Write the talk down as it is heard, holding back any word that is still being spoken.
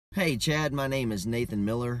Hey Chad, my name is Nathan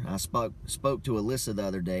Miller. I spoke to Alyssa the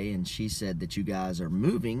other day and she said that you guys are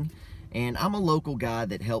moving, and I'm a local guy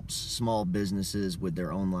that helps small businesses with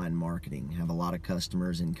their online marketing. I have a lot of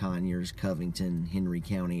customers in Conyers, Covington, Henry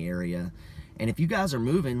County area. And if you guys are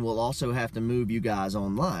moving, we'll also have to move you guys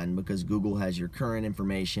online because Google has your current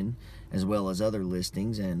information as well as other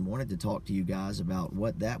listings, and wanted to talk to you guys about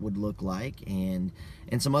what that would look like and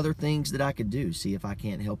some other things that I could do, see if I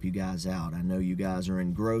can't help you guys out. I know you guys are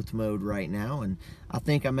in growth mode right now and I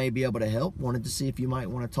think I may be able to help. Wanted to see if you might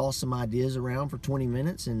want to toss some ideas around for 20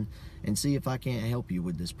 minutes and see if I can't help you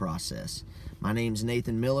with this process. My name's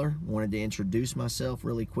Nathan Miller. Wanted to introduce myself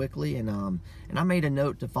really quickly, and I made a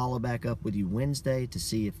note to follow back up with you Wednesday to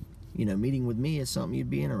see if meeting with me is something you'd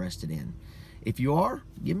be interested in. If you are,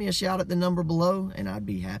 give me a shout at the number below and I'd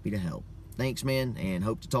be happy to help. Thanks, man, and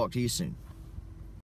hope to talk to you soon.